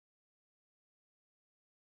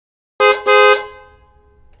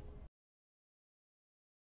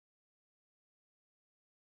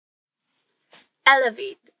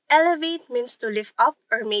Elevate. Elevate means to lift up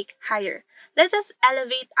or make higher. Let us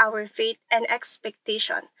elevate our faith and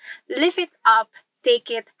expectation. Lift it up,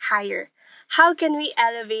 take it higher. How can we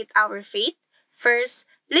elevate our faith? First,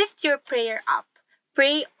 lift your prayer up.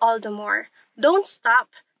 Pray all the more. Don't stop.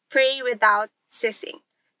 Pray without ceasing.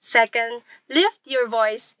 Second, lift your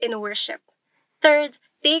voice in worship. Third,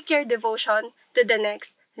 take your devotion to the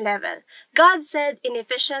next level. God said in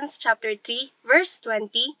Ephesians chapter 3, verse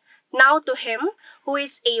 20, "Now to him who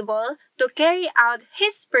is able to carry out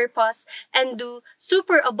his purpose and do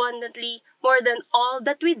superabundantly more than all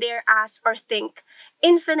that we dare ask or think,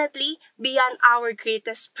 infinitely beyond our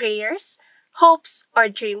greatest prayers, hopes, or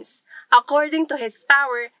dreams, according to his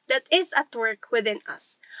power that is at work within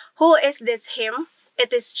us." Who is this him?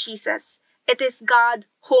 It is Jesus. It is God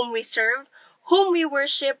whom we serve, whom we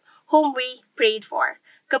worship, whom we prayed for.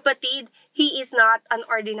 Kapatid, He is not an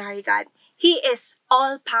ordinary God. He is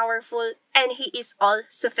all-powerful and He is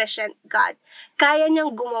all-sufficient God. Kaya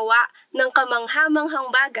niyang gumawa ng kamangha-manghang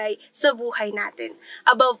bagay sa buhay natin.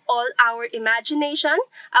 Above all our imagination,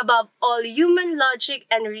 above all human logic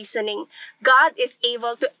and reasoning, God is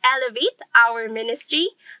able to elevate our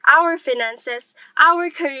ministry, our finances, our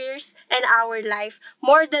careers, and our life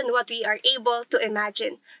more than what we are able to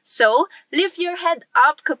imagine. So, lift your head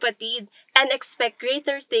up, kapatid, and expect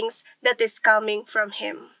greater things that is coming from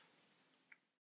Him.